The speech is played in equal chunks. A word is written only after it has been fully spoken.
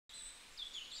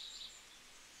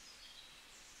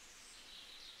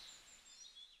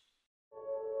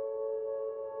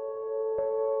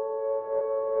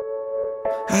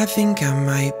I think I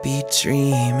might be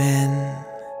dreaming.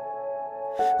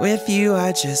 With you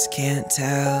I just can't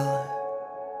tell.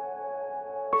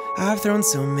 I've thrown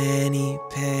so many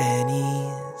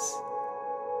pennies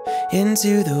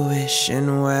into the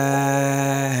wishing well.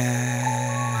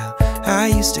 I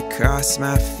used to cross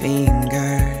my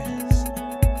fingers,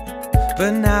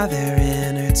 but now they're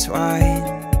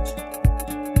intertwined.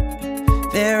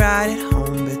 They're right at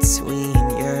home between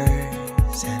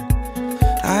yours, and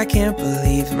I can't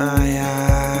believe my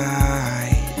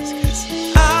eyes, 'cause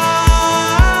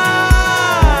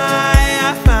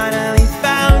I finally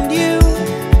found you.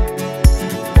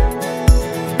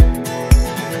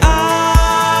 I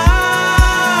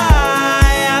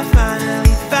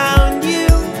finally found you.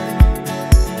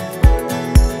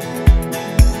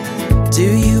 Do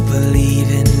you believe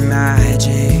in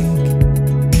magic?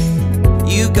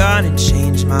 You gonna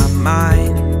change my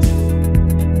mind.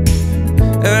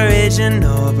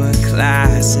 Original but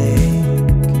classic,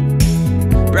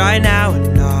 right now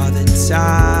and all the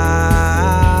time.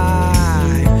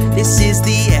 This is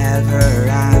the ever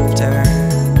after.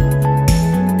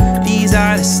 These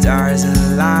are the stars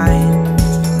aligned.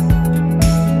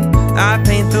 I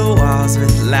paint the walls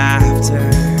with laughter,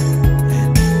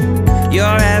 and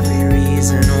you're every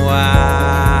reason why.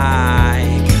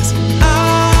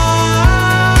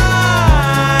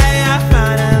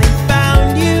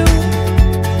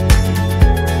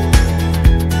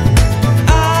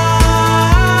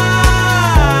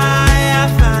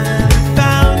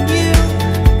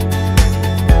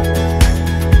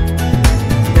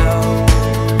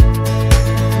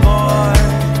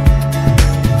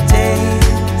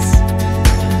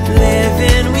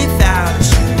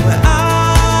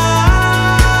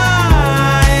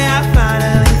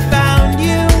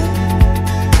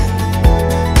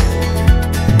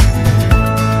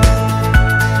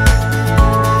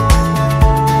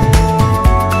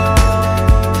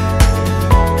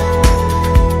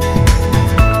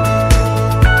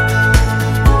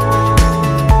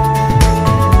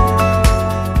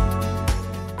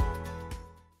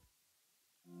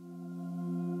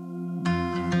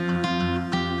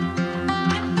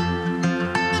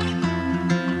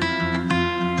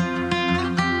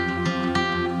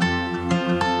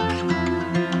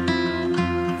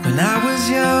 When I was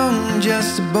young,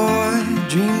 just a boy,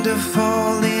 dreamed of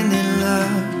falling in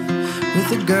love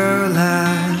with a girl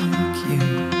like you.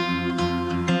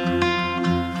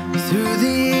 Through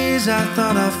the years I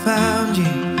thought I found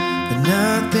you, but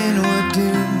nothing would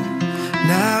do.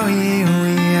 Now here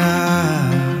we are.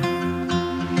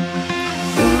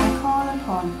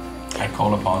 I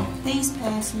call upon these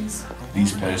persons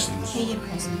here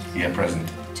present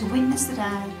to witness that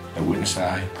I,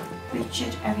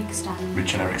 Richard Eric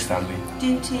Stanley,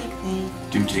 do take thee,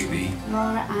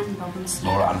 Laura Ann Robinson,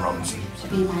 to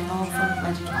be my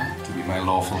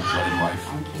lawful wedded wife.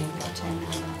 Thank you. Your turn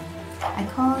now.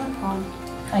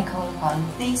 I call upon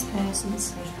these persons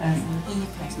here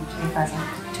present,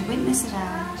 to witness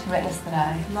that I,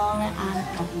 Laura Ann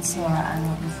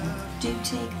Robinson, do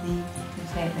take thee,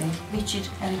 Richard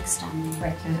Eric Stanley,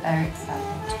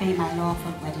 to be my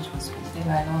lawful wedded husband.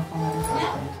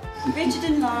 Richard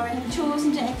and Laura have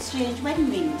chosen to exchange wedding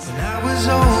rings. When I was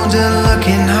older,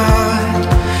 looking hard,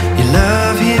 your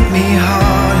love hit me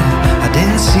hard. I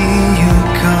didn't see you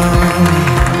coming.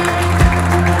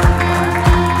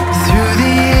 Through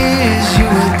the years you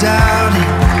were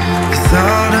doubting, you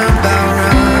thought about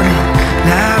running.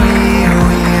 Now here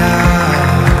we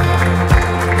are.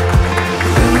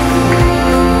 Ooh,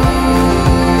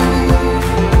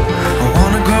 I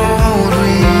wanna grow old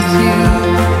with you.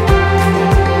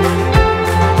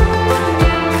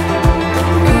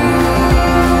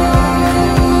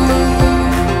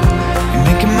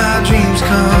 Dreams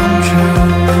come true.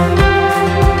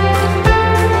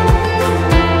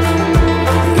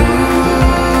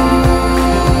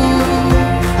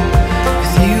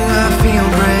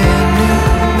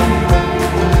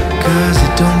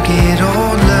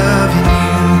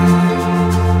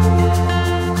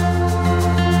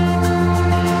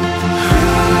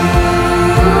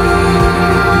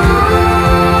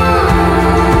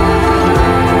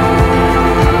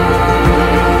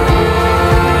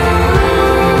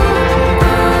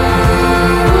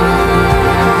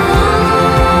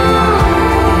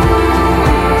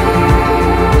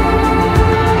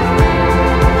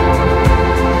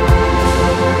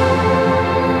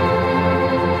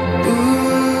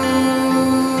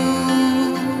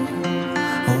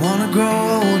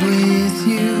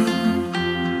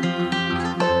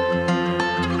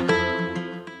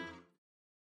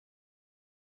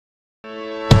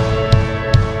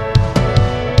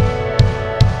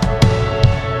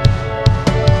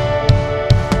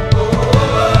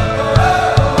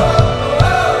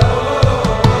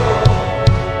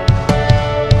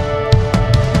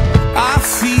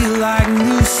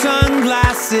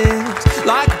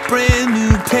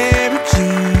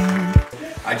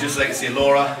 like to say,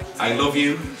 Laura, I love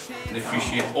you and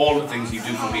appreciate all the things you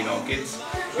do for me and our kids.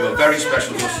 You are very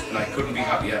special to us, and I couldn't be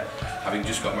happier having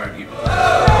just got married to you.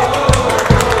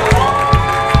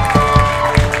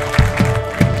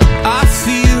 I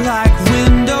feel like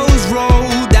windows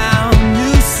roll down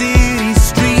new city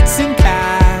streets and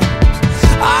cabs.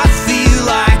 I feel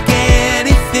like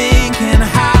anything can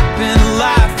happen,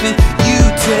 laughing. You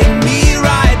take me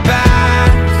right back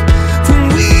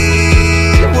when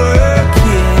we were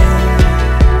kids.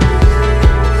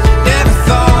 Never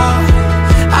thought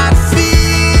I'd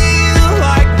feel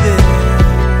like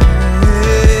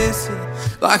this.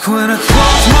 Like when I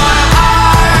close my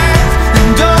eyes and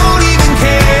don't even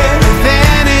care if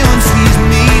anyone sees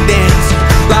me dancing.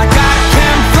 Like I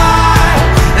can fly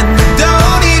and I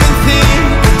don't even think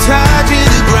of touching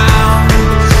the ground.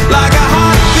 Like a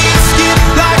heartbeat skip,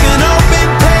 like an open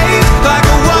page, like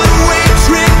a one-way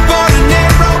trip on an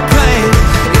aeroplane.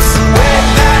 It's the way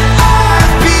that I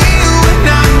feel when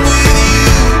I'm with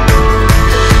you.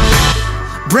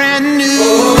 Brand new.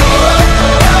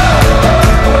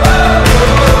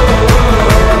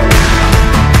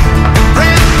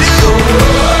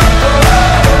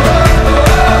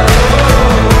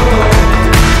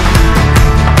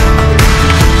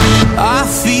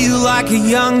 Like a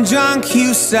young John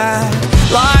Cusack,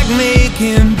 like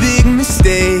making big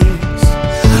mistakes.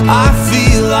 I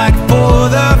feel like for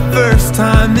the first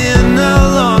time in a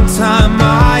long time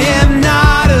I am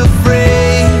not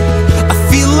afraid. I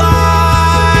feel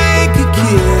like a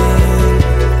kid.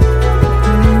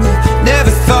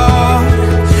 Never thought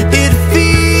it'd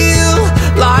feel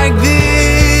like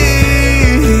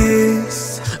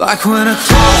this. Like when I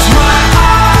close my eyes